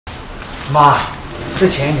妈，这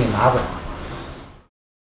钱你拿着。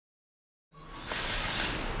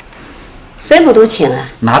这么多钱啊！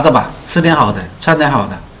拿着吧，吃点好的，穿点好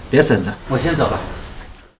的，别省着。我先走了。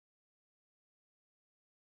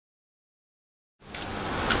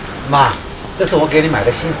妈，这是我给你买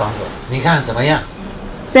的新房子，你看怎么样？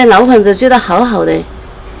这老房子住得好好的，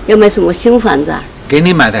有没有什么新房子啊？给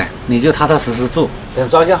你买的，你就踏踏实实住，等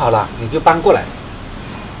装修好了你就搬过来。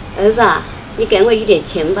儿子啊，你给我一点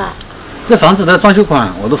钱吧。这房子的装修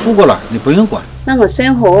款我都付过了，你不用管。那我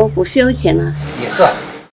生活不需要钱啊。也是。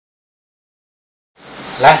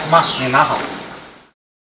来，妈，你拿好。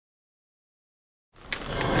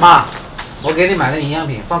妈，我给你买的营养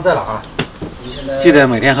品放这了啊，记得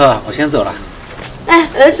每天喝。我先走了。哎，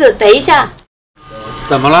儿子，等一下。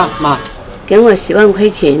怎么了，妈？给我10万块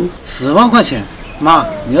钱。10万块钱？妈，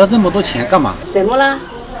你要这么多钱干嘛？怎么了？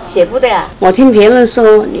舍不得啊？我听别人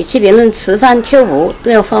说，你去别人吃饭跳舞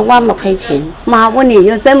都要花1万多块钱。妈问你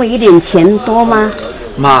有这么一点钱多吗？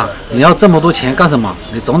妈，你要这么多钱干什么？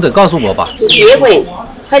你总得告诉我吧。你别问，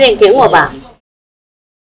快点给我吧。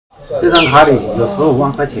这张卡里有15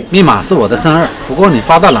万块钱，密码是我的生日。不过你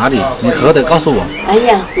发到哪里，你可得告诉我。哎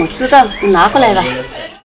呀，我知道，你拿过来吧。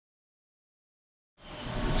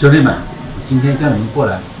兄弟们，今天叫你们过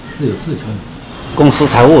来是有事求你。公司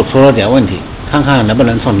财务出了点问题，看看能不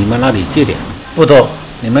能从你们那里借点，不多，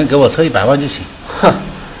你们给我凑100万就行。哼，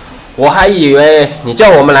我还以为你叫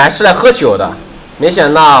我们来是来喝酒的，没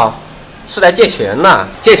想到是来借钱呢。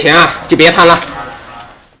借钱啊，就别谈了。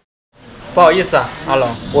不好意思啊，阿龙，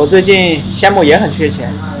我最近项目也很缺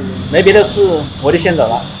钱，没别的事，我就先走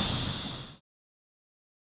了。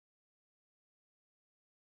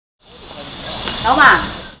老板，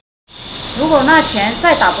如果那钱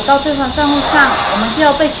再打不到对方账户上，我们就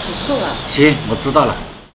要被起诉了。行，我知道了。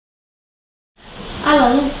阿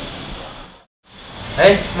龙，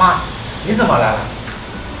哎，妈，你怎么来了？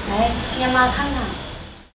来让妈看看。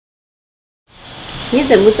你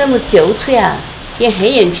怎么这么憔悴啊？连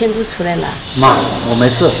黑眼圈都出来了。妈，我没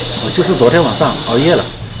事，我就是昨天晚上熬夜了。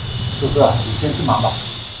叔叔，你先去忙吧。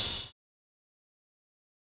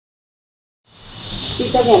你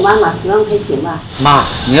再给妈拿10万块钱吧。妈，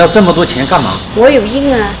你要这么多钱干嘛？我有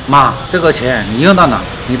用啊。妈，这个钱你用到哪？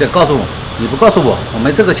你得告诉我，你不告诉我，我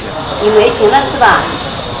没这个钱。你没钱了是吧？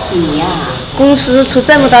你呀，公司出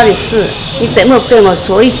这么大的事，你怎么不跟我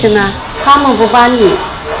说一声呢？他们不帮你，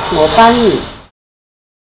我帮你。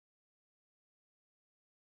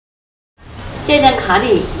这张卡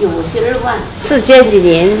里有52万，是这几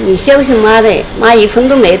年你孝顺妈的，妈1分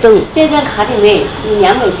都没动。这张卡里面有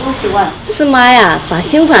260万，是妈呀，把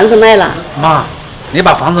新房子卖了。妈，你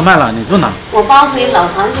把房子卖了，你住哪？我搬回老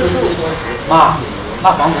房子住。妈，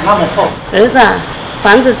那房子那么破。儿子啊，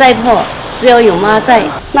房子再破，只要有妈在，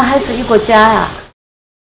那还是一个家呀。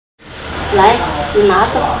来，你拿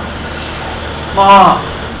着。妈，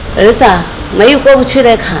儿子啊，没有过不去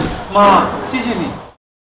的坎。妈，谢谢你。